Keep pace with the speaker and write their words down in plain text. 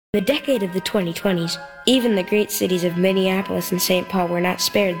In the decade of the 2020s, even the great cities of Minneapolis and St. Paul were not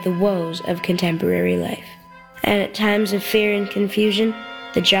spared the woes of contemporary life. And at times of fear and confusion,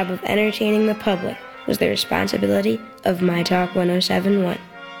 the job of entertaining the public was the responsibility of My Talk 1071,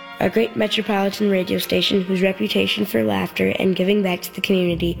 a great metropolitan radio station whose reputation for laughter and giving back to the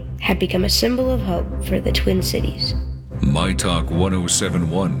community had become a symbol of hope for the Twin Cities. My Talk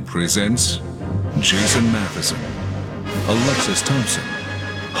 1071 presents Jason Matheson, Alexis Thompson,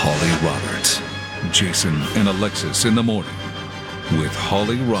 Holly Roberts. Jason and Alexis in the morning with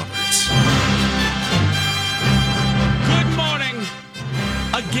Holly Roberts. Good morning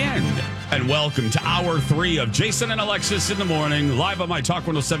again, and welcome to Hour 3 of Jason and Alexis in the morning, live on My Talk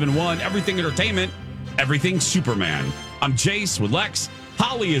 1071, everything entertainment, everything Superman. I'm Jace with Lex.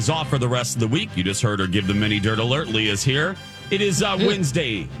 Holly is off for the rest of the week. You just heard her give the mini dirt alert. Leah's here. It is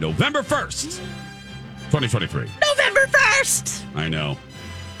Wednesday, November 1st, 2023. November 1st! I know.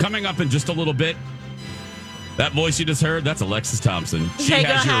 Coming up in just a little bit, that voice you just heard, that's Alexis Thompson. She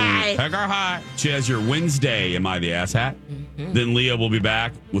has your Wednesday, Am I the Ass Hat? Mm-hmm. Then Leah will be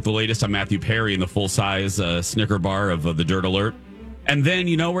back with the latest on Matthew Perry and the full-size Snicker bar of the Dirt Alert. And then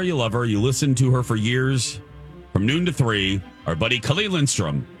you know where you love her. You listen to her for years, from noon to 3. Our buddy Colleen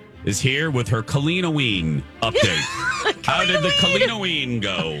Lindstrom is here with her Colleen-a-ween update. How did the Colleen-a-ween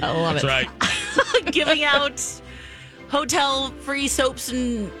go? I love That's right. Giving out hotel free soaps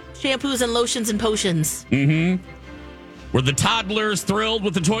and shampoos and lotions and potions. Mm-hmm. Were the toddlers thrilled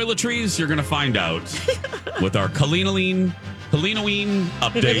with the toiletries? You're going to find out with our Colleen-a-ween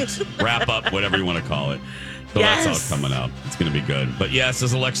update, wrap up, whatever you want to call it. So yes. That's all coming up. It's going to be good. But yes,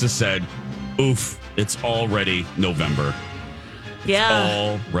 as Alexis said, oof, it's already November. Yeah.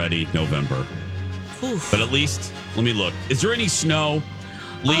 It's already November. Oof. But at least, let me look. Is there any snow?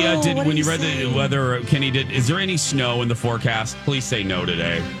 Leah, when you read the weather, Kenny did, is there any snow in the forecast? Please say no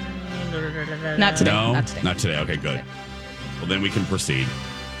today. Not today. No? Not today. Not today. Okay, good. Okay. Well, then we can proceed.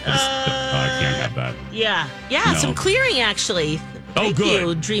 I can't have that. Yeah. Yeah, No. some clearing, actually. Thank good.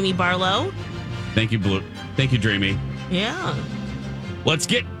 you, Dreamy Barlow. Thank you, Blue. Thank you, Dreamy. Yeah. Let's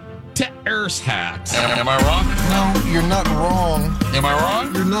get to Earth's Hat. Am I wrong? No, you're not wrong. Am I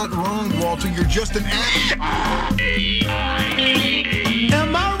wrong? You're not wrong, Walter. You're just an ass.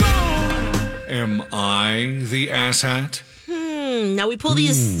 Am I wrong? Am I the asshat? Now, we pull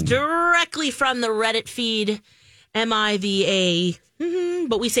these directly from the Reddit feed, MIVA,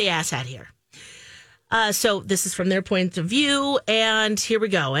 but we say asshat here. So this is from their point of view, and here we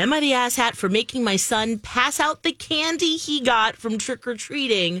go. Am I the asshat for making my son pass out the candy he got from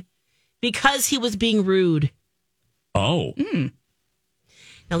trick-or-treating because he was being rude? Oh.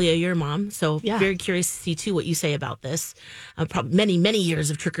 Now, Leah, you're a mom, so very curious to see, too, what you say about this. Probably many, many years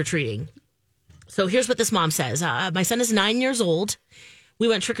of trick-or-treating. So here's what this mom says. My son is 9 years old. We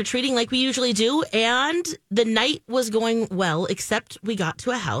went trick-or-treating like we usually do, and the night was going well, except we got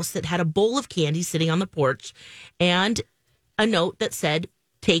to a house that had a bowl of candy sitting on the porch and a note that said,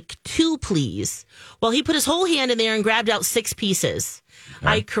 "Take 2, please." Well, he put his whole hand in there and grabbed out 6 pieces. Okay.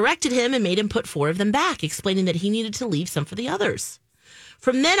 I corrected him and made him put 4 of them back, explaining that he needed to leave some for the others.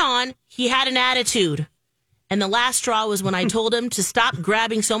 From then on, he had an attitude. And the last straw was when I told him to stop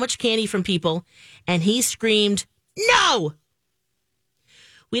grabbing so much candy from people, and he screamed, "No!"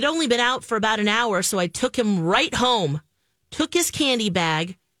 We'd only been out for about an hour, so I took him right home, took his candy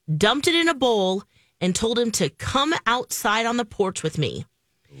bag, dumped it in a bowl, and told him to come outside on the porch with me.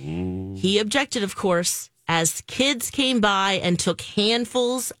 Ooh. He objected, of course, as kids came by and took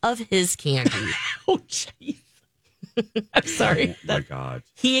handfuls of his candy. Oh, jeez. I'm sorry. Oh, my God.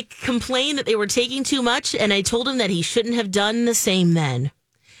 He complained that they were taking too much, and I told him that he shouldn't have done the same then.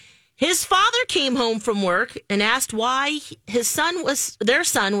 His father came home from work and asked why their son was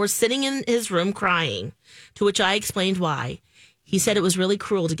sitting in his room crying, to which I explained why. He said it was really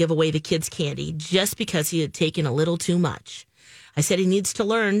cruel to give away the kids' candy just because he had taken a little too much. I said he needs to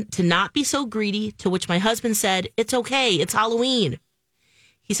learn to not be so greedy, to which my husband said, "It's okay, it's Halloween."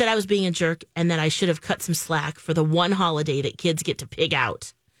 He said I was being a jerk and that I should have cut some slack for the one holiday that kids get to pig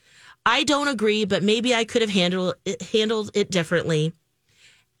out. I don't agree, but maybe I could have handled it differently.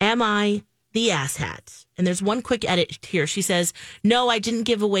 Am I the asshat? And there's one quick edit here. She says, "No, I didn't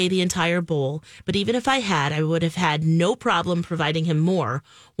give away the entire bowl, but even if I had, I would have had no problem providing him more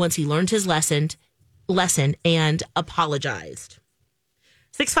once he learned his lesson and apologized."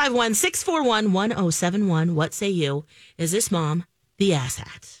 651-641-1071. What say you? Is this mom the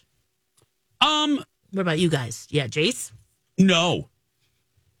asshat? What about you guys? Yeah, Jace? No.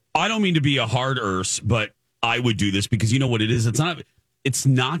 I don't mean to be a hard-erse, but I would do this because you know what it is? It's not... it's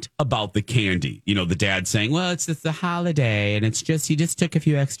not about the candy. You know, the dad saying, well, it's just a holiday and it's just, you just took a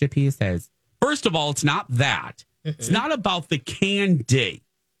few extra pieces. First of all, it's not that. It's not about the candy.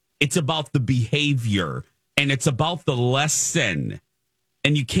 It's about the behavior and it's about the lesson.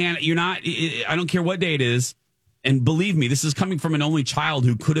 And I don't care what day it is. And believe me, this is coming from an only child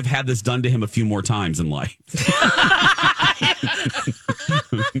who could have had this done to him a few more times in life. Therapy.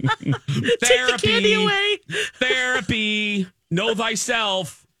 Take the candy away. Therapy. Know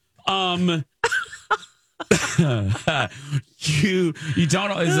thyself. You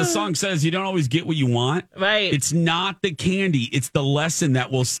don't, as the song says, you don't always get what you want. Right. It's not the candy. It's the lesson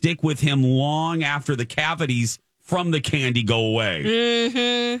that will stick with him long after the cavities from the candy go away.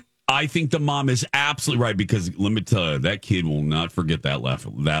 Mm-hmm. I think the mom is absolutely right because let me tell you, that kid will not forget that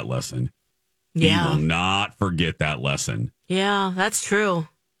lesson. Yeah. He will not forget that lesson. Yeah, that's true.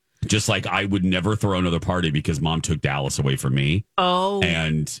 Just like I would never throw another party because mom took Dallas away from me. Oh.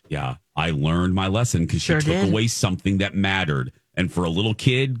 And yeah, I learned my lesson because she took away something that mattered. And for a little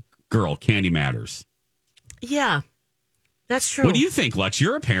kid, girl, candy matters. Yeah, that's true. What do you think, Lex?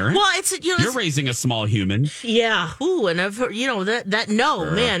 You're a parent. Well, you're raising a small human. Yeah. Ooh, and I've heard,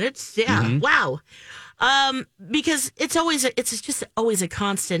 man, it's, wow. Because it's just always a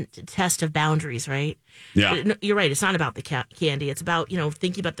constant test of boundaries, right? Yeah. You're right. It's not about the candy. It's about,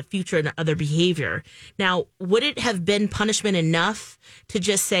 thinking about the future and other behavior. Now, would it have been punishment enough to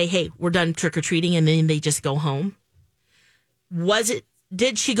just say, hey, we're done trick-or-treating and then they just go home?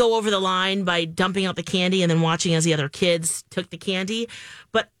 Did she go over the line by dumping out the candy and then watching as the other kids took the candy?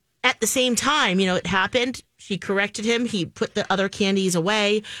 But at the same time, it happened. She corrected him. He put the other candies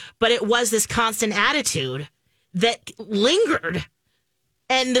away. But it was this constant attitude that lingered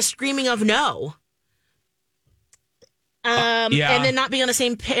and the screaming of no. And then not being on the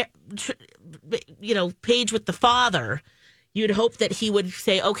same page with the father. You'd hope that he would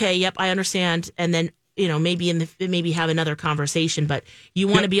say, okay, yep, I understand. And then, maybe have another conversation, but you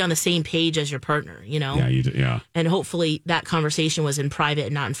want to be on the same page as your partner, Yeah, you do, yeah. And hopefully that conversing was in private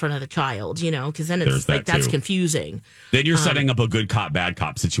and not in front of the child, because then it's that's confusing. Then you're setting up a good cop, bad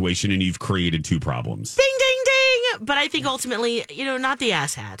cop situation and you've created two problems. Ding, ding, ding. But I think ultimately, not the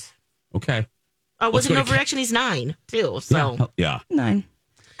asshat. Okay. Wasn't no overreaction. He's 9 too. So yeah. 9.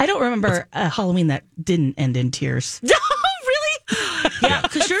 I don't remember a Halloween that didn't end in tears. Yeah,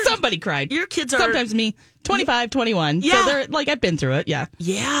 because somebody cried. Your kids are sometimes me 25, 21. Yeah, so they're like I've been through it. Yeah.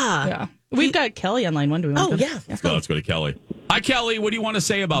 We've got Kelly on line 1. Do we want to go? Let's go to Kelly. Hi, Kelly. What do you want to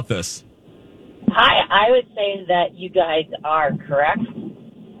say about this? Hi, I would say that you guys are correct.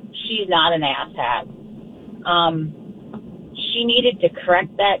 She's not an asshat. She needed to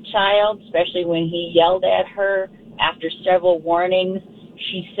correct that child, especially when he yelled at her after several warnings.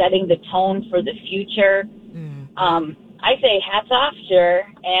 She's setting the tone for the future. I say hats off to her,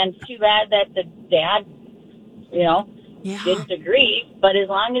 and too bad that the dad, didn't agree. But as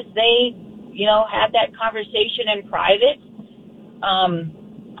long as they, had that conversation in private,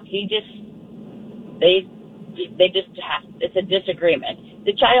 it's a disagreement.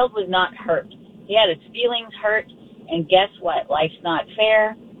 The child was not hurt. He had his feelings hurt, and guess what? Life's not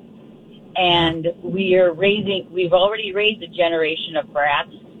fair. And we've already raised a generation of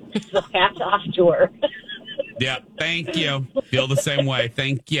brats, so hats off to her. Yeah, thank you. Feel the same way.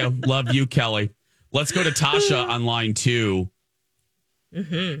 Thank you. Love you, Kelly. Let's go to Tasha on line 2.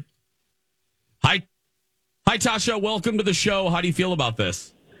 Mm-hmm. Hi, Tasha. Welcome to the show. How do you feel about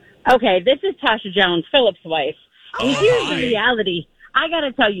this? Okay, this is Tasha Jones, Philip's wife. And here's the reality. I got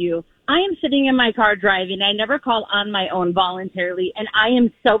to tell you, I am sitting in my car driving. I never call on my own voluntarily, and I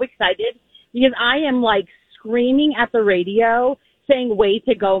am so excited because I am like screaming at the radio saying, way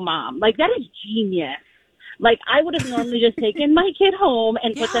to go, Mom. Like, that is genius. Like, I would have normally just taken my kid home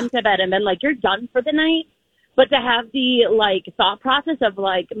and put them to bed and been like, you're done for the night. But to have the, thought process of,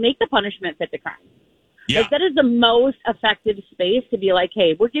 make the punishment fit the crime. Yeah. That is the most effective space to be like,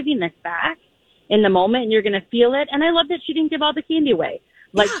 hey, we're giving this back in the moment and you're going to feel it. And I love that she didn't give all the candy away.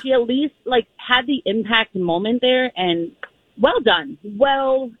 She at least, had the impact moment there and well done.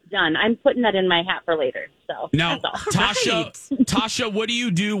 Well done. I'm putting that in my hat for later. So now, Tasha, what do you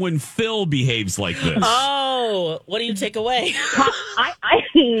do when Phil behaves like this? Oh, what do you take away?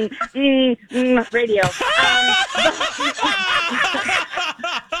 Radio.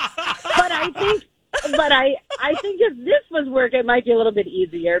 But I think if this was work, it might be a little bit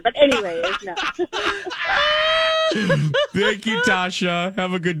easier. But anyways, no. Thank you, Tasha.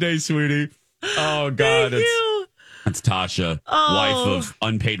 Have a good day, sweetie. Oh, God. That's Tasha, wife of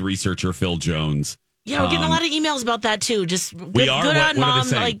unpaid researcher Phil Jones. Yeah, we're getting a lot of emails about that, too. Just good on Mom.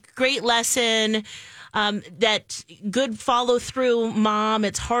 Great lesson. that good follow through, Mom.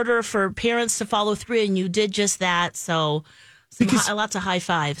 It's harder for parents to follow through, and you did just that. So lots of high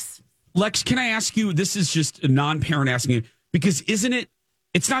fives. Lex, can I ask you, this is just a non-parent asking you, because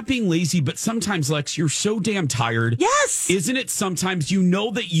it's not being lazy, but sometimes, Lex, you're so damn tired. Yes. Isn't it sometimes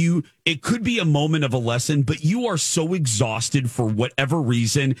that it could be a moment of a lesson, but you are so exhausted for whatever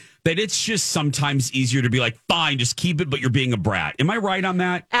reason that it's just sometimes easier to be like, fine, just keep it, but you're being a brat. Am I right on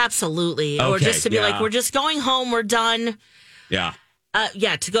that? Absolutely. Okay, or just to be like, we're just going home, we're done. Yeah.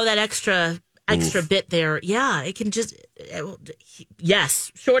 To go that extra bit there. Yeah, it can just,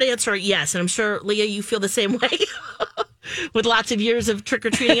 yes. Short answer, yes. And I'm sure, Leah, you feel the same way. With lots of years of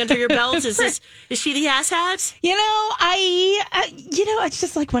trick-or-treating under your belt. Is she the asshat? It's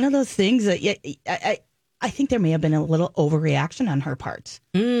just like one of those things that I think there may have been a little overreaction on her part.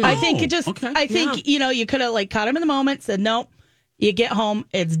 I think you could have caught him in the moment, said, nope, you get home,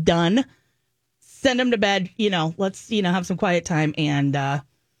 it's done. Send him to bed, let's, have some quiet time and,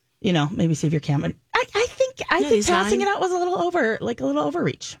 maybe save your camera. I think tossing it out was a little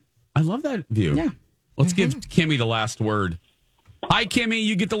overreach. I love that view. Yeah. Let's give Kimmy the last word. Hi, Kimmy.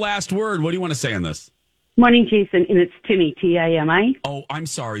 You get the last word. What do you want to say on this? Morning, Jason, and it's Timmy, Timi. Oh, I'm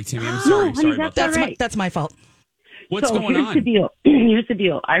sorry, Timmy. I'm sorry. No, honey, that's all right. That's my fault. What's going on? Here's the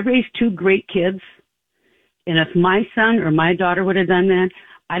deal. I raised two great kids, and if my son or my daughter would have done that,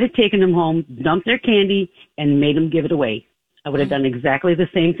 I'd have taken them home, dumped their candy, and made them give it away. I would have done exactly the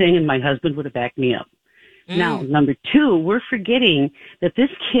same thing, and my husband would have backed me up. Now, number two, we're forgetting that this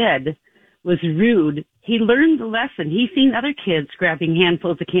kid was rude. He learned the lesson. He's seen other kids grabbing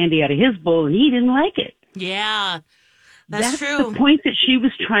handfuls of candy out of his bowl, and he didn't like it. Yeah, that's true. That's the point that she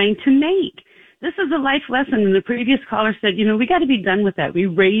was trying to make. This is a life lesson, and the previous caller said, we got to be done with that. We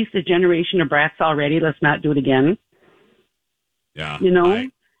raised a generation of brats already. Let's not do it again. Yeah.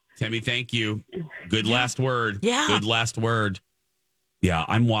 Timmy, thank you. Good last word. Yeah. Good last word. Yeah,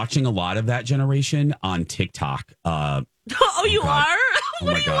 I'm watching a lot of that generation on TikTok. Oh, you are?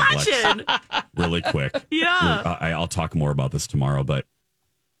 What are you watching? Really quick. Yeah. I'll talk more about this tomorrow, but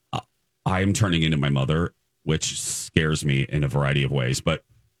I am turning into my mother, which scares me in a variety of ways. But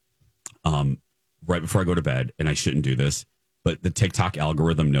right before I go to bed, and I shouldn't do this, but the TikTok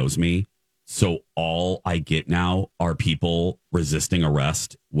algorithm knows me. So all I get now are people resisting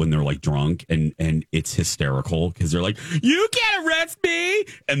arrest when they're drunk, and it's hysterical because they're like, you can't arrest me.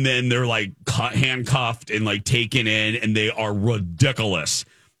 And then they're handcuffed and taken in, and they are ridiculous.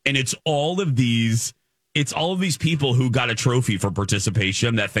 And it's all of these people who got a trophy for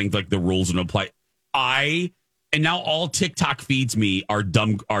participation that think the rules don't apply. And now all TikTok feeds me are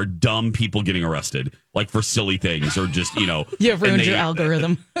dumb people getting arrested, for silly things or just, You've ruined your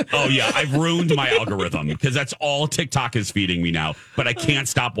algorithm. Oh, yeah. I've ruined my algorithm because that's all TikTok is feeding me now. But I can't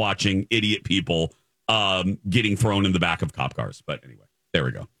stop watching idiot people getting thrown in the back of cop cars. But anyway, there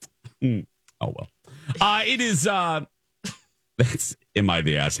we go. Oh, well. It is... That's Am I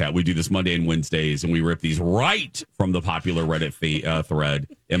the Asshat? We do this Monday and Wednesdays, and we rip these right from the popular Reddit thread.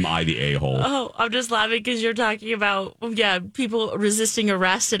 Am I the a-hole? Oh, I'm just laughing because you're talking about, people resisting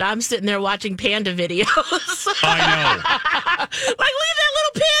arrest, and I'm sitting there watching panda videos. I know. Look at that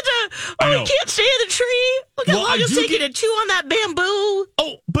little panda. Oh, he can't stay in the tree. Look how long it's taking to chew on that bamboo.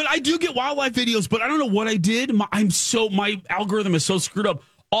 Oh, but I do get wildlife videos, but I don't know what I did. My algorithm is so screwed up.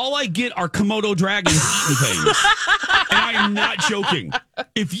 All I get are Komodo dragons eating things. And I am not joking.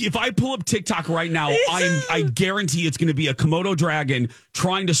 If I pull up TikTok right now, I guarantee it's going to be a Komodo dragon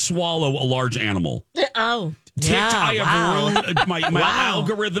trying to swallow a large animal. Oh. TikTok, my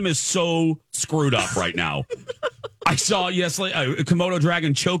algorithm is so screwed up right now. I saw, a Komodo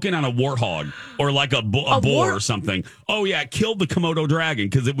dragon choking on a warthog or a boar or something. Oh, yeah, it killed the Komodo dragon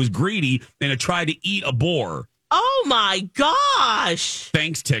because it was greedy and it tried to eat a boar. Oh, my gosh.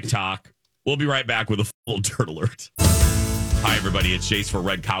 Thanks, TikTok. We'll be right back with a full dirt alert. Hi, everybody. It's Chase for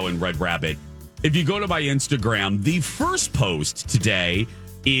Red Cow and Red Rabbit. If you go to my Instagram, the first post today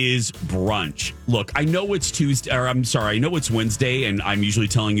is brunch. Look, I know it's I know it's Wednesday, and I'm usually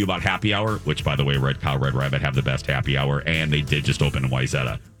telling you about happy hour, which, by the way, Red Cow, Red Rabbit have the best happy hour, and they did just open in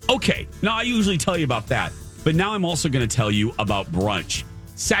Wayzata. Okay, now I usually tell you about that, but now I'm also going to tell you about brunch.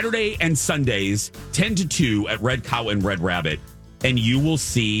 Saturday and Sundays, 10 to 2 at Red Cow and Red Rabbit. And you will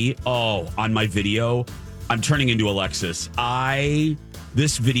see, on my video, I'm turning into Alexis.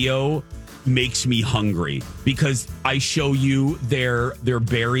 This video makes me hungry because I show you their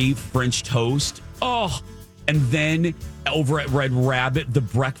berry French toast. Oh, and then over at Red Rabbit, the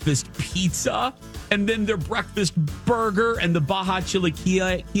breakfast pizza, and then their breakfast burger and the Baja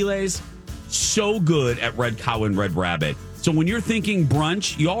Chilaquiles. So good at Red Cow and Red Rabbit. So when you're thinking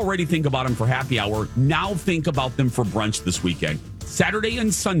brunch, you already think about them for happy hour. Now think about them for brunch this weekend. Saturday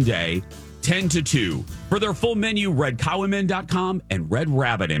and Sunday, 10 to 2. For their full menu, redcowmn.com and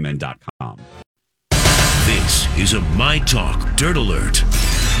redrabbitmn.com. This is a My Talk Dirt Alert.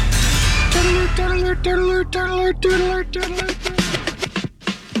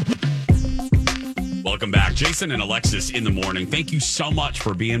 Welcome back. Jason and Alexis in the morning. Thank you so much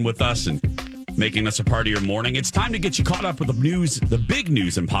for being with us and making us a part of your morning. It's time to get you caught up with the news, the big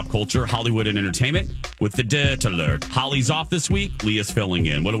news in pop culture, Hollywood, and entertainment with the Dirt Alert. Holly's off this week. Leah's filling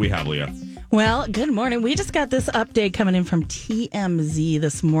in. What do we have, Leah? Well, good morning. We just got this update coming in from TMZ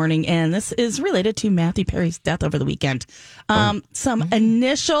this morning, and this is related to Matthew Perry's death over the weekend. Some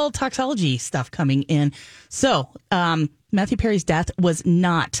initial toxicology stuff coming in. So, Matthew Perry's death was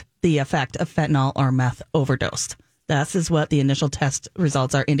not the effect of fentanyl or meth overdose. This is what the initial test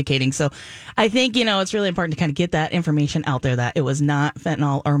results are indicating. So I think, it's really important to kind of get that information out there that it was not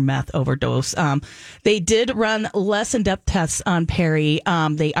fentanyl or meth overdose. They did run less in-depth tests on Perry.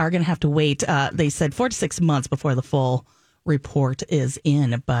 They are going to have to wait. They said 4 to 6 months before the full report is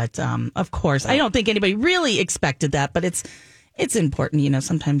in. But of course, I don't think anybody really expected that. But it's important.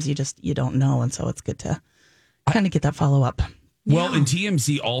 Sometimes you don't know. And so it's good to kind of get that follow-up. Well, and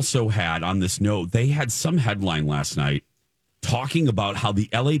TMZ also had, on this note, they had some headline last night talking about how the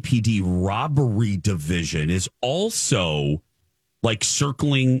LAPD robbery division is also like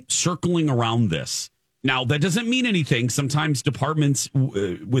circling around this. Now, that doesn't mean anything. Sometimes departments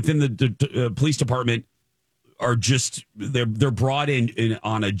within the police department are just, they're brought in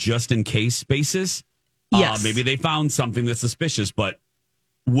on a just in case basis. Yes. Maybe they found something that's suspicious, but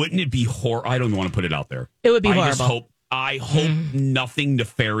wouldn't it be horrible? I don't even want to put it out there. It would be horrible. I hope nothing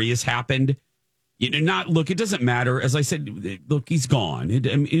nefarious happened. It doesn't matter. As I said, look, he's gone.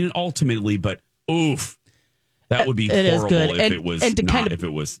 Ultimately, but oof, that would be horrible good. If it was. And to not, kind of if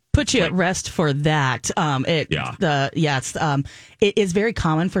it was put you at rest for that. It is very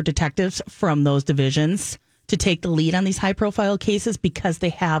common for detectives from those divisions to take the lead on these high profile cases because they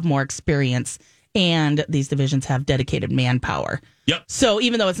have more experience. And these divisions have dedicated manpower. Yep. So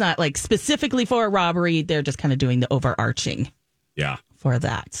even though it's not like specifically for a robbery, they're just kind of doing the overarching. Yeah. For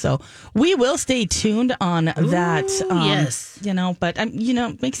that. So we will stay tuned on that. Yes. But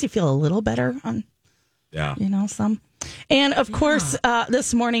it makes you feel a little better on. Yeah. Some. And of course,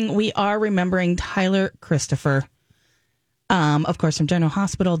 this morning we are remembering Tyler Christopher. Of course, from General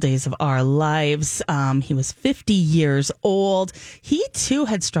Hospital, Days of Our Lives. He was 50 years old. He too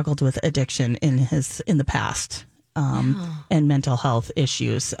had struggled with addiction in the past, and mental health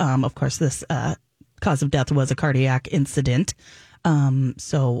issues. Of course, this cause of death was a cardiac incident.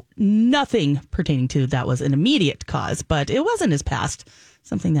 So nothing pertaining to that was an immediate cause, but it was in his past.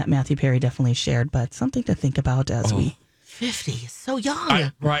 Something that Matthew Perry definitely shared, but something to think about as we 50, so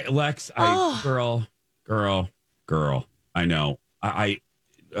young. Right, Lex. Girl. I know. I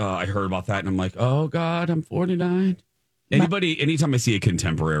heard about that and I'm like, oh God, I'm 49. Anytime I see a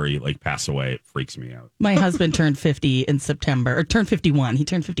contemporary like pass away, it freaks me out. My husband turned 50 in September, or turned 51. He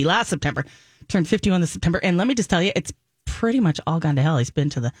turned 50 last September, turned 51 this September. And let me just tell you, it's pretty much all gone to hell. He's been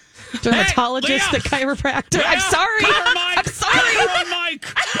to the dermatologist, the chiropractor. Leah, I'm sorry. I'm sorry. Mike.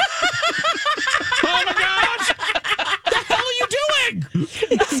 Oh my gosh. What the hell are you doing?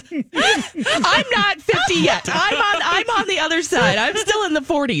 I'm not 50 yet. I'm on the other side. I'm still in the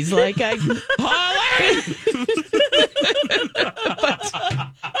 40s. But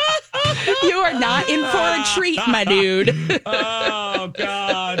you are not in for a treat, my dude. Oh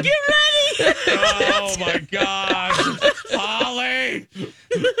God. Get ready. Oh my God. Holly.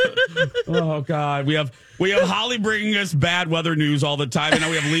 Oh God. We have Holly bringing us bad weather news all the time, and now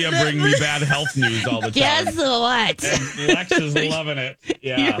we have Leah bringing me bad health news all the time. Guess what? And Lex is loving it.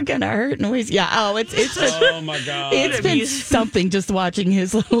 Yeah. You're gonna hurt noise. Yeah. Oh, it's been, oh my God. It's been something just watching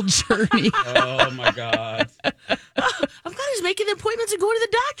his little journey. Oh my God. I'm glad he's making appointments and going to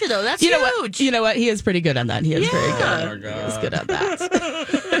the doctor, though. That's huge. You know what? He is pretty good on that. He is very good. Oh my God. He is good at that.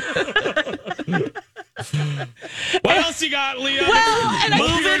 What else you got, Leah? Well, and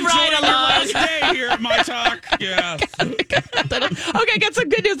moving right along. Last day here at My Talk. Yeah. Okay, got some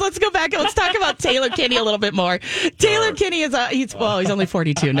good news. Let's go back and let's talk about Taylor Kinney a little bit more. Taylor Kinney is he's only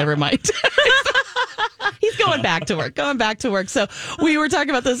 42. Never mind. He's going back to work. So we were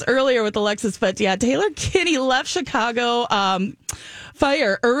talking about this earlier with Alexis, but yeah, Taylor Kinney left Chicago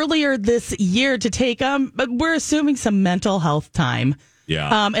Fire earlier this year to take but we're assuming some mental health time.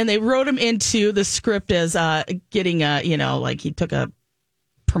 Yeah. And they wrote him into the script as getting he took a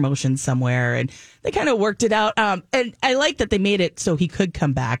promotion somewhere, and they kind of worked it out. And I like that they made it so he could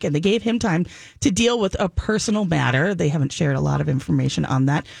come back, and they gave him time to deal with a personal matter. They haven't shared a lot of information on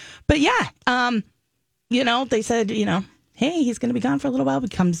that, but they said, hey, he's going to be gone for a little while,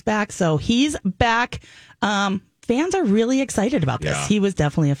 but comes back. So he's back. Fans are really excited about this. Yeah. He was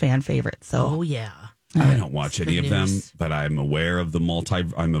definitely a fan favorite. So, I don't watch any of them, but I'm aware of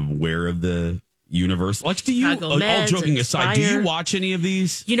I'm aware of the universe. Like, do you? All joking aside, do you watch any of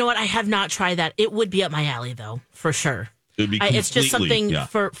these? You know what? I have not tried that. It would be up my alley, though, for sure. It's just something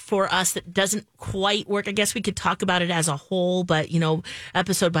for us that doesn't quite work. I guess we could talk about it as a whole, but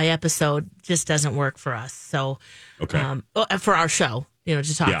episode by episode just doesn't work for us. So, for our show,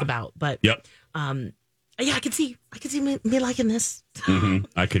 to talk about. But I could see me liking this. Mm-hmm.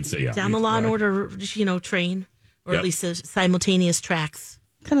 I could see down the Law and Order, train, or at least the simultaneous tracks.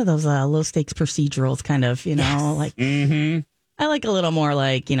 Kind of those low stakes procedurals, kind of, like. Mm-hmm. I like a little more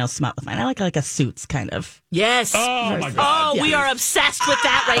like, smut with mine. I like a Suits kind of. Yes. Oh, my God. Oh, we are obsessed with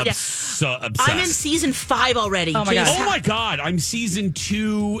that right now. Obsessed. I'm in season 5 already. Oh, my God. Oh, my God. I'm season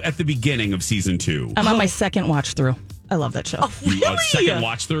 2 at the beginning of season 2. I'm on my second watch through. I love that show. Oh, really? Second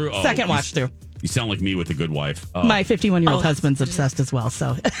watch through? Oh, second watch through. You sound like me with a good wife. My 51-year-old husband's obsessed as well.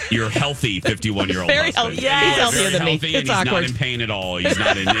 So you're healthy, 51-year-old very husband. Healthy. Yeah, he's healthier than me. It's awkward. He's not in pain at all. He's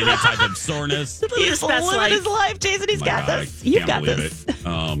not in any type of soreness. He's living his life, Jason. He's got this. You've got this. It.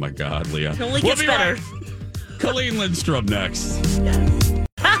 Oh my God, Leah. It only gets better. Right. Colleen Lindstrom next.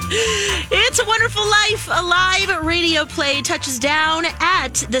 It's a Wonderful Life. A live radio play touches down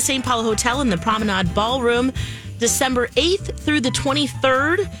at the St. Paul Hotel in the Promenade Ballroom, December 8th through the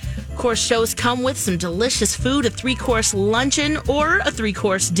 23rd. Of course, shows come with some delicious food, a 3-course luncheon or a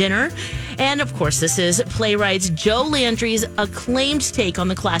 3-course dinner. And, of course, this is playwright Joe Landry's acclaimed take on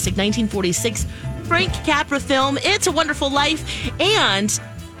the classic 1946 Frank Capra film, It's a Wonderful Life. And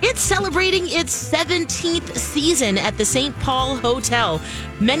it's celebrating its 17th season at the St. Paul Hotel.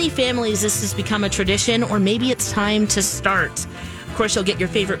 Many families, this has become a tradition, or maybe it's time to start. Of course, you'll get your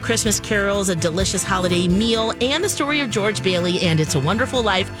favorite Christmas carols, a delicious holiday meal, and the story of George Bailey and It's a Wonderful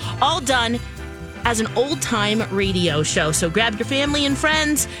Life, all done as an old-time radio show. So grab your family and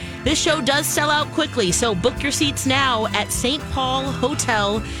friends. This show does sell out quickly, so book your seats now at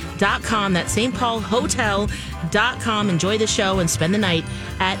stpaulhotel.com. That's stpaulhotel.com. Enjoy the show and spend the night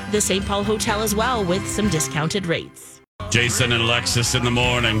at the St. Paul Hotel as well with some discounted rates. Jason and Alexis in the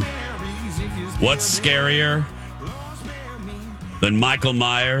morning. What's scarier than Michael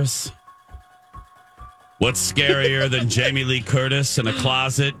Myers? What's scarier than Jamie Lee Curtis in a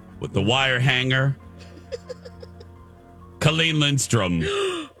closet with the wire hanger? Colleen Lindstrom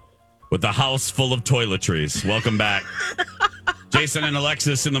with a house full of toiletries. Welcome back. Jason and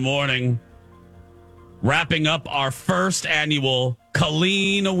Alexis in the morning. Wrapping up our first annual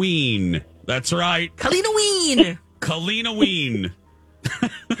Colleen-a-ween. That's right. Colleen-a-ween. Colleen-a-ween.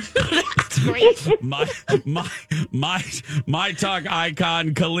 That's great. My talk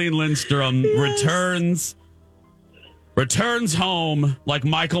icon Colleen Lindstrom returns home like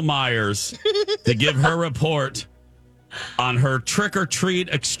Michael Myers to give her report on her trick-or-treat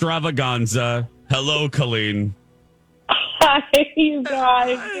extravaganza. Hello, Colleen. Hi, you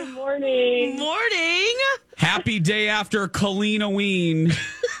guys. Good morning. Morning. Happy day after Colleen-a-ween.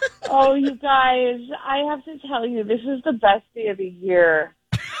 Oh, you guys, I have to tell you, this is the best day of the year.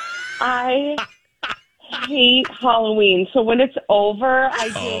 I hate Halloween. So when it's over,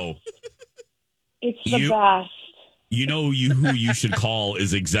 it's the best. You know who you should call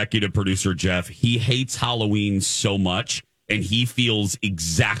is executive producer Jeff. He hates Halloween so much, and he feels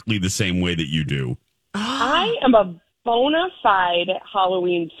exactly the same way that you do. I am a bona fide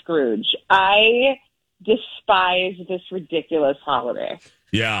Halloween Scrooge. I despise this ridiculous holiday.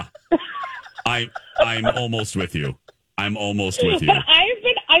 Yeah, I'm almost with you. I'm almost with you. But I've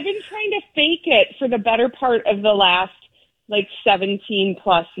been trying to fake it for the better part of the last 17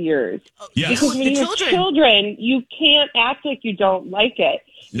 plus years. Yes. Because when you have children, you can't act like you don't like it.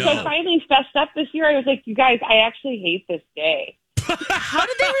 No. So I finally fessed up this year. I was like, you guys, I actually hate this day. How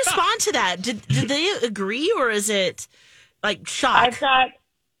did they respond to that? Did they agree, or is it shock?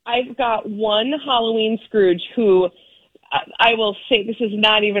 I've got one Halloween Scrooge who I will say, this is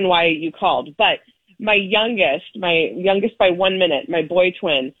not even why you called, but my youngest by 1 minute, my boy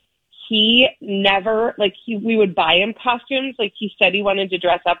twin, he never, we would buy him costumes. He said he wanted to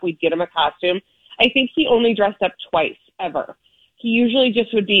dress up. We'd get him a costume. I think he only dressed up twice, ever. He usually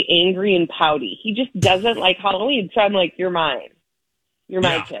just would be angry and pouty. He just doesn't like Halloween. So I'm like, you're mine. You're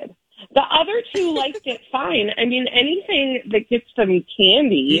my kid. The other two liked it fine. I mean, anything that gets them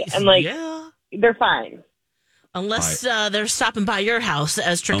candy and they're fine. Unless they're stopping by your house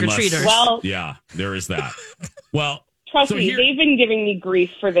as trick-or-treaters. Well, yeah, there is that. Well, trust me, they've been giving me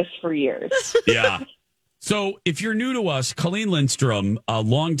grief for this for years. Yeah. So if you're new to us, Colleen Lindstrom, a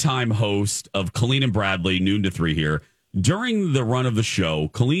longtime host of Colleen and Bradley, noon to 3 here. During the run of the show,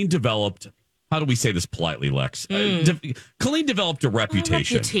 Colleen developed, how do we say this politely, Lex? Colleen developed a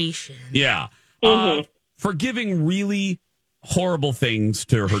reputation. Yeah. For giving really horrible things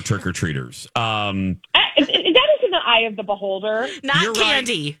to her trick-or-treaters. That is in the eye of the beholder. Not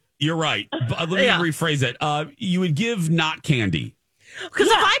candy. Right. You're right. Let me rephrase it. You would give not candy. Because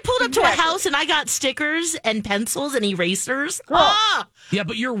if I pulled up to a house and I got stickers and pencils and erasers, yeah,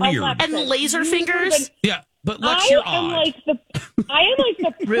 but you're weird. And laser fingers. Yeah, but Lex, you're odd. I am like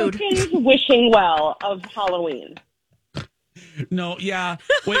the Perkins wishing well of Halloween. No, yeah.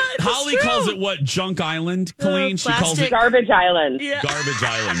 Wait, Holly calls it what? Junk Island, Colleen? She calls it Garbage Island. Yeah. Garbage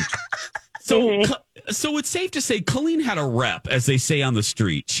Island. So, so it's safe to say Colleen had a rep, as they say on the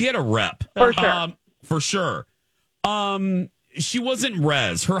street. She had a rep. For sure. For sure. She wasn't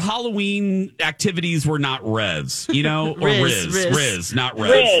res. Her Halloween activities were not res, you know? Or Riz, not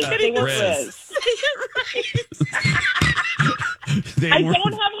res. Riz. I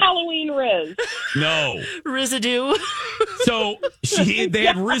don't have Halloween Riz. No. Residue. So they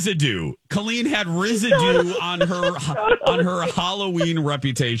had residue. Colleen had residue on her Halloween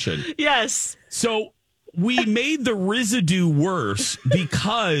reputation. Yes. So we made the residue worse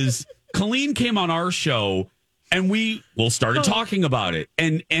because Colleen came on our show and we started talking about it.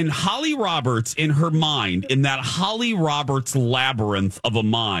 And Holly Roberts, in her mind, in that Holly Roberts labyrinth of a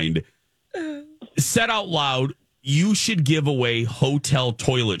mind, said out loud, you should give away hotel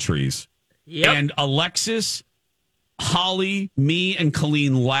toiletries. Yep. And Alexis, Holly, me, and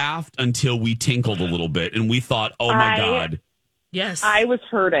Colleen laughed until we tinkled a little bit. And we thought, oh, my God. Yes. I was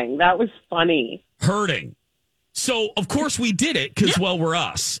hurting. That was funny. Hurting. So, of course, we did it because, we're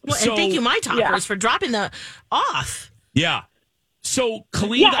us. Well, and thank you, My Talkers, for dropping the off. Yeah. So,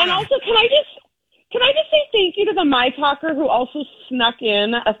 Colleen. Yeah, and also, can I just say thank you to the My Talker who also snuck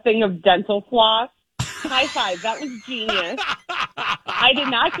in a thing of dental floss? High five. That was genius. I did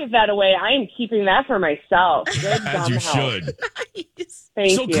not give that away. I am keeping that for myself. Good as you should. Nice.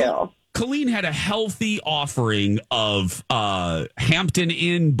 Thank you. Colleen had a healthy offering of Hampton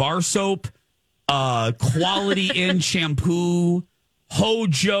Inn bar soap, Quality Inn shampoo,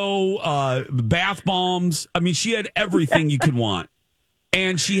 Hojo bath bombs. I mean, she had everything you could want.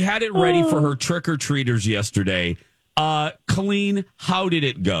 And she had it ready for her trick-or-treaters yesterday. Colleen, how did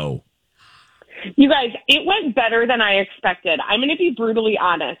it go? You guys, it went better than I expected. I'm going to be brutally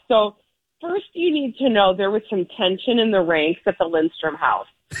honest. So first, you need to know there was some tension in the ranks at the Lindstrom house.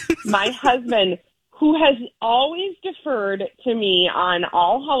 My husband, who has always deferred to me on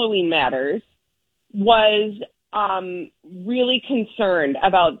all Halloween matters, was really concerned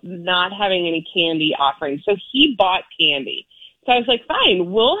about not having any candy offerings. So he bought candy. So I was like,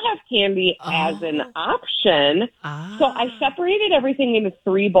 fine, we'll have candy as an option. So I separated everything into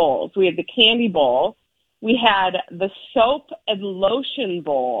 3 bowls. We had the candy bowl. We had the soap and lotion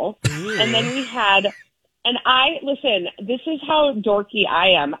bowl. And then we had, listen, this is how dorky I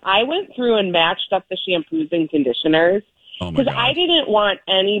am. I went through and matched up the shampoos and conditioners because I didn't want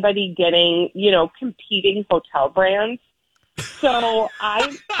anybody getting, competing hotel brands. So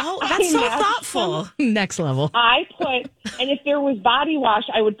that's so thoughtful. Next level. I put, and if there was body wash,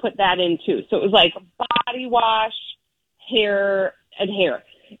 I would put that in too. So it was like body wash, hair, and hair.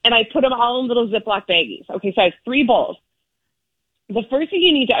 And I put them all in little Ziploc baggies. Okay, so I have 3 bowls. The first thing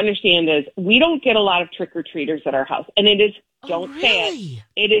you need to understand is we don't get a lot of trick-or-treaters at our house. And it is, say it,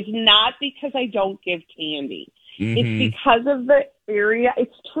 it is not because I don't give candy. Mm-hmm. It's because of the area.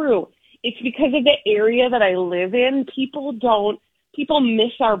 It's true. It's because of the area that I live in. People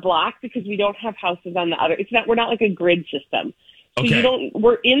miss our block because we don't have houses on the other. We're not like a grid system. So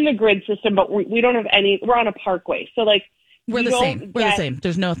we're in the grid system, but we don't have any, we're on a parkway. So like, we're the same. We're the same.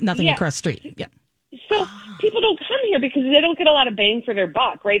 There's nothing across the street. Yeah. So people don't come here because they don't get a lot of bang for their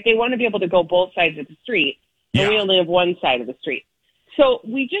buck, right? They want to be able to go both sides of the street. And we only have one side of the street. So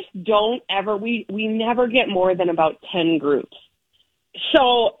we just don't ever, we never get more than about 10 groups.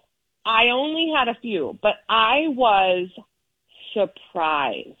 So I only had a few, but I was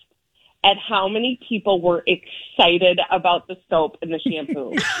surprised at how many people were excited about the soap and the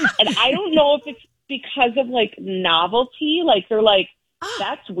shampoo. And I don't know if it's because of like novelty, like they're like,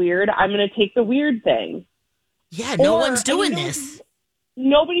 that's weird, I'm going to take the weird thing. Yeah, no one's doing this.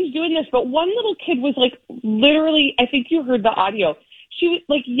 Nobody's doing this, but one little kid was like, literally, I think you heard the audio. She was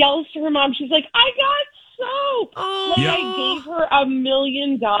like, yells to her mom. She's like, I got soap. I gave her $1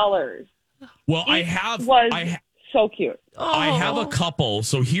 million. Well, so cute. I have a couple.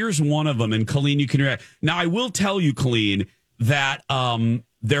 So here's one of them. And Colleen, you can react. Now, I will tell you, Colleen, that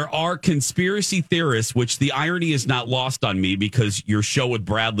there are conspiracy theorists, which the irony is not lost on me because your show with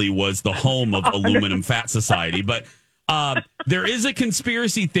Bradley was the home of Aluminum Fat Society. But there is a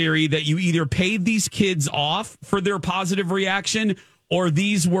conspiracy theory that you either paid these kids off for their positive reaction or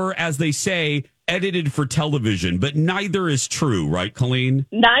these were, as they say, edited for television. But neither is true, right, Colleen?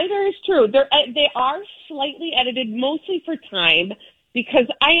 Neither is true. They are slightly edited, mostly for time, because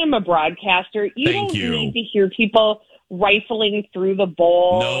I am a broadcaster. You don't need to hear people rifling through the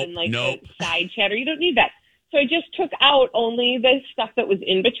bowl and the side chatter. You don't need that. So I just took out only the stuff that was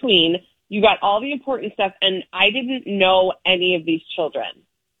in between. You got all the important stuff, and I didn't know any of these children.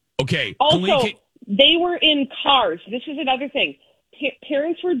 Okay. Also, they were in cars. This is another thing.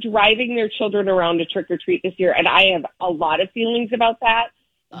 Parents were driving their children around to trick or treat this year, and I have a lot of feelings about that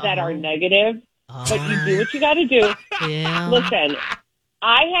are negative. But you do what you got to do. Yeah. Listen,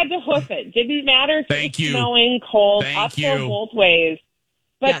 I had to hoof it. Didn't matter if it was snowing, cold, uphill both ways.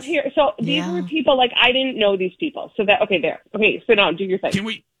 But these were people I didn't know these people. So so now do your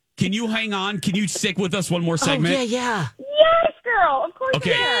thing. Can you hang on? Can you stick with us one more segment? Oh, yeah. Yes, girl. Of course.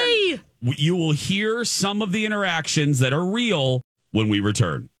 Okay. You will hear some of the interactions that are real when we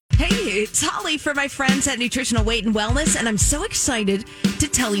return. Hey, it's Holly for my friends at Nutritional Weight and Wellness, and I'm so excited to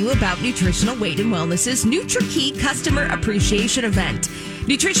tell you about Nutritional Weight and Wellness's NutriKey Customer Appreciation Event.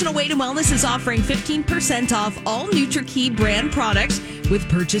 Nutritional Weight and Wellness is offering 15% off all NutriKey brand products with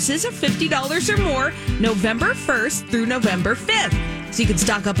purchases of $50 or more November 1st through November 5th. So you can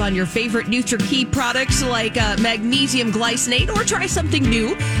stock up on your favorite NutriKey products like magnesium glycinate or try something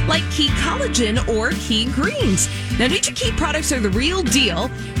new like Key Collagen or Key Greens. Now, NutriKey products are the real deal.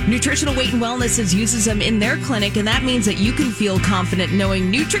 Nutritional Weight and Wellness uses them in their clinic, and that means that you can feel confident knowing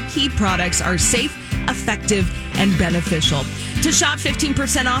NutriKey products are safe, effective, and beneficial. To shop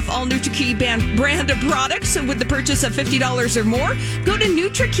 15% off all NutriKey brand products with the purchase of $50 or more, go to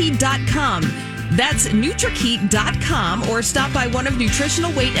NutriKey.com. That's NutriKey.com or stop by one of Nutritional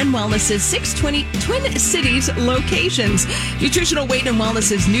Weight and Wellness's 620 Twin Cities locations. Nutritional Weight and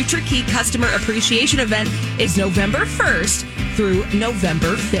Wellness's NutriKey Customer Appreciation Event is November 1st through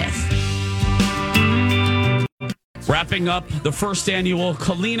November 5th. Wrapping up the first annual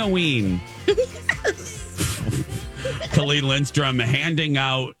Colleen-oween. Colleen Lindstrom handing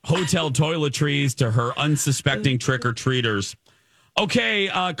out hotel toiletries to her unsuspecting trick-or-treaters. Okay,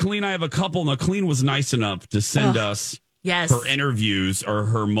 Colleen, I have a couple. Now, Colleen was nice enough to send us her interviews or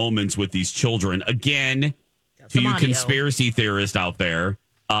her moments with these children. Again, to you conspiracy theorists out there,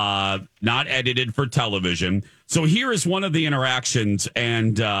 not edited for television. So here is one of the interactions,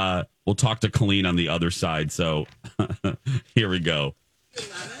 and we'll talk to Colleen on the other side. So here we go.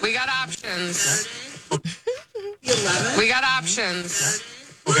 We got options. We got options.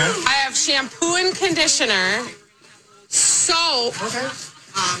 Okay. I have shampoo and conditioner. Soap, or you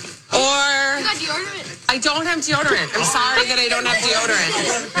got deodorant. I don't have deodorant. I'm sorry that I don't have deodorant.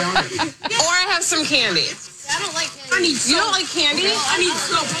 Or I have some candy. I don't like candy. I need soap. You don't like candy? No, I need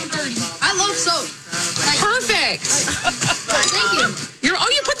soap. I'm dirty. I love soap. Perfect. Thank you.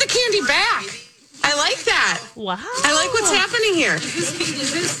 You put the candy back. I like that. Wow. I like what's happening here.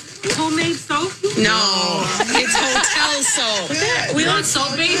 Is this homemade soap? No, it's hotel soap. We want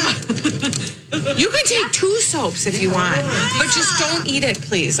soap, babe. You can take 2 soaps if you want, but just don't eat it,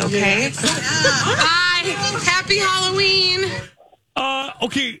 please, okay? Bye. Happy Halloween.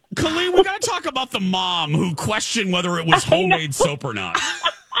 Okay, Colleen, we got to talk about the mom who questioned whether it was homemade soap or not.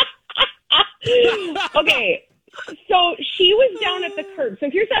 Okay, so she was down at the curb. So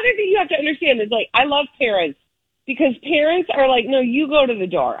here's the other thing you have to understand is, I love parents because parents are like, no, you go to the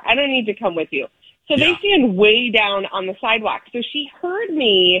door. I don't need to come with you. So they stand way down on the sidewalk. So she heard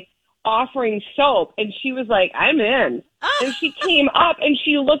me offering soap, and she was like, I'm in. And she came up, and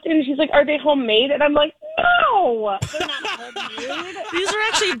she looked, and she's like, are they homemade? And I'm like, no, they're not homemade. These are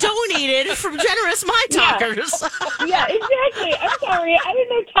actually donated from generous My Talkers. Yeah, exactly. I'm sorry. I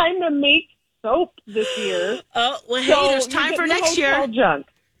didn't have time to make soap this year. Oh, well, hey, there's time for next year. Junk.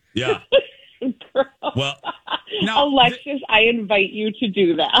 Yeah. Well, now, Alexis, I invite you to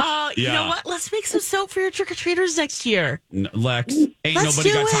do that. You know what? Let's make some soap for your trick-or-treaters next year. Lex,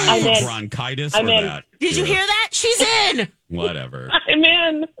 nobody got time for bronchitis or that. Did you hear that? She's in. Whatever. I'm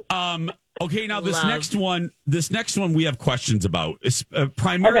in. Okay, now this next one we have questions about. It's,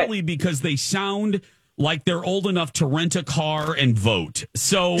 primarily because they sound like they're old enough to rent a car and vote.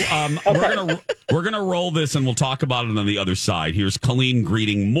 So we're gonna roll this, and we'll talk about it on the other side. Here's Colleen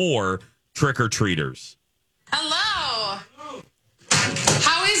greeting more trick-or-treaters. Hello.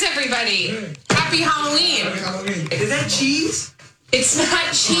 How is everybody? everybody. Happy Halloween. Is that cheese? It's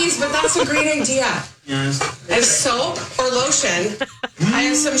not cheese, but that's a great idea. Yes. I have soap or lotion. I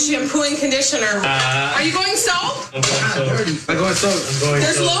have some shampoo and conditioner. Are you going soap? I'm going soap.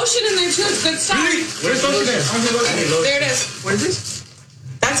 There's lotion in there too. It's good stuff. Really? Where's lotion? There it is. What is this?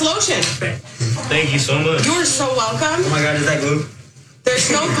 That's lotion. Thank you so much. You are so welcome. Oh my God, is that glue?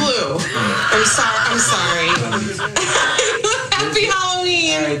 There's no glue. I'm sorry. Happy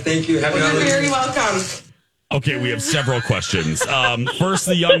Halloween. All right, thank you. Happy Halloween. You're very welcome. Okay, we have several questions. First,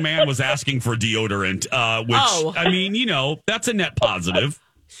 the young man was asking for deodorant, which, I mean, that's a net positive.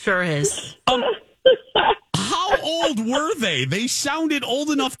 Sure is. How old were they? They sounded old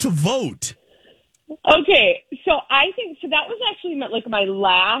enough to vote. Okay, so I think that was actually my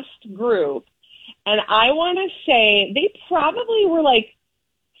last group, and I want to say they probably were like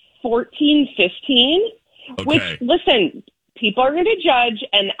 14, 15. Okay. Which, listen, people are going to judge,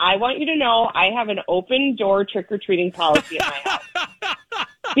 and I want you to know I have an open door trick or treating policy at my house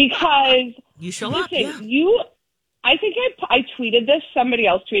because you show listen, up. Yeah. I think I tweeted this. Somebody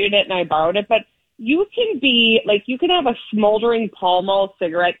else tweeted it, and I borrowed it. But you can be like, you can have a smoldering Pall Mall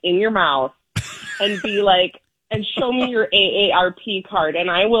cigarette in your mouth and be like, and show me your AARP card, and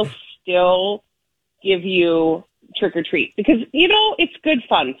I will still give you trick or treat because it's good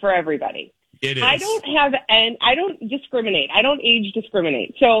fun for everybody. It is. I don't discriminate. I don't age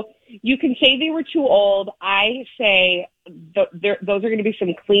discriminate. So you can say they were too old. I say those are going to be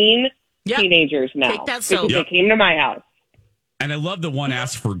some clean teenagers now. Take that soap. Because they came to my house. And I love the one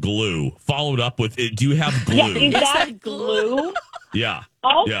asked for glue, followed up with, do you have glue? Yeah, is that glue? Yeah.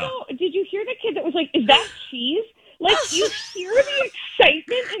 Also, did you hear the kid that was like, is that cheese? Like, you hear the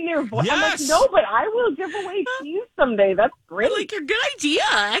excitement in their voice. Yes. I'm like, no, but I will give away cheese someday. That's great. Like, a good idea,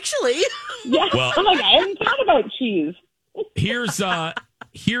 actually. Yeah. Well, I'm like, I hadn't thought about cheese. Here's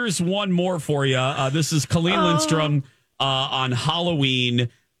one more for you. This is Colleen Lindstrom on Halloween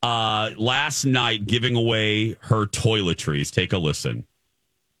last night giving away her toiletries. Take a listen.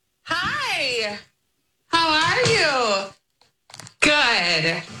 Hi. How are you?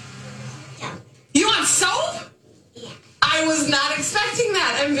 Good. You want soap? I was not expecting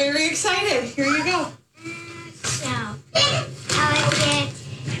that. I'm very excited. Here you go. No. I will get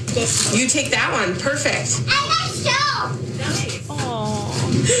this. You take that one. Perfect. I got soap. Nice.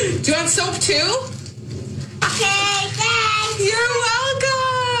 Aww. Do you want soap too? Okay, thanks. You're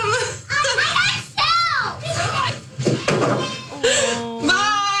welcome. I got soap.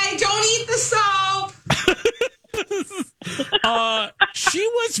 Bye. Don't eat the soap. She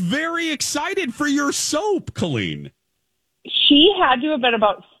was very excited for your soap, Colleen. She had to have been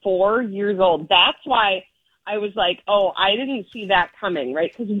about 4 years old. That's why I was like, oh, I didn't see that coming,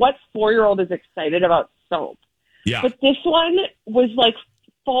 right? Because what 4-year-old is excited about soap? Yeah. But this one was like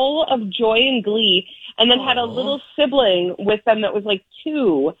full of joy and glee, and then had a little sibling with them that was like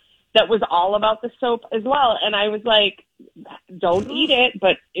 2 that was all about the soap as well. And I was like, don't eat it,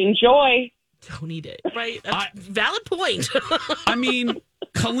 but enjoy. Don't eat it. Right. Valid point. I mean,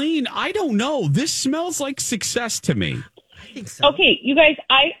 Colleen, I don't know. This smells like success to me. I think so. Okay, you guys,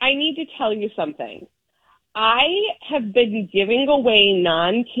 I need to tell you something. I have been giving away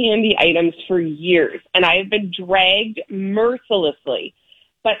non-candy items for years, and I have been dragged mercilessly.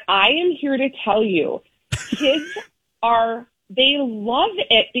 But I am here to tell you, kids they love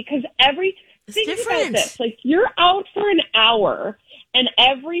it because think about this. Like, you're out for an hour, and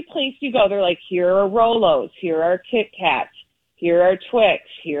every place you go, they're like, here are Rolos, here are Kit Kats, here are Twix,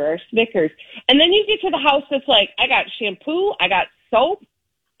 here are Snickers. And then you get to the house that's like, I got shampoo, I got soap,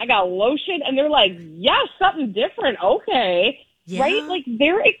 I got lotion. And they're like, yeah, something different. Okay. Yeah. Right? Like,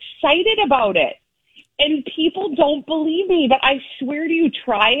 they're excited about it. And people don't believe me, but I swear to you,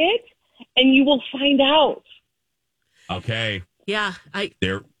 try it and you will find out. Okay. Yeah, I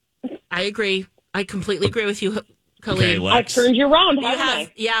agree. I completely agree with you, Colleen. Okay, I turned you around.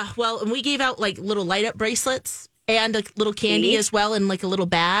 Yeah, well, and we gave out like little light up bracelets and a little candy as well in like a little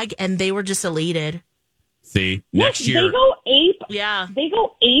bag, and they were just elated. See, next year. They go ape. Yeah. They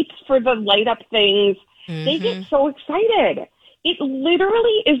go ape for the light up things. Mm-hmm. They get so excited. It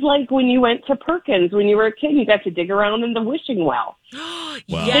literally is like when you went to Perkins when you were a kid, you got to dig around in the wishing well.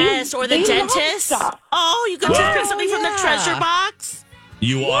 Yes, or the dentist. Oh, you got to pick something from the treasure box.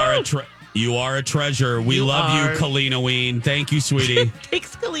 You are a treasure. We love you, Colleen Oween. Thank you, sweetie.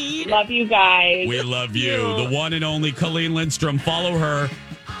 Thanks, Colleen. Love you guys. We love you. The one and only Colleen Lindstrom. Follow her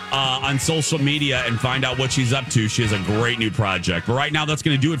on social media and find out what she's up to. She has a great new project. But right now, that's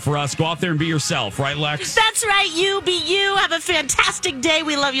going to do it for us. Go out there and be yourself. Right, Lex? That's right. You be you. Have a fantastic day.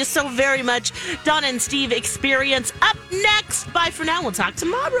 We love you so very much. Donna and Steve Experience up next. Bye for now. We'll talk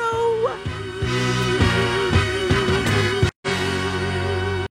tomorrow.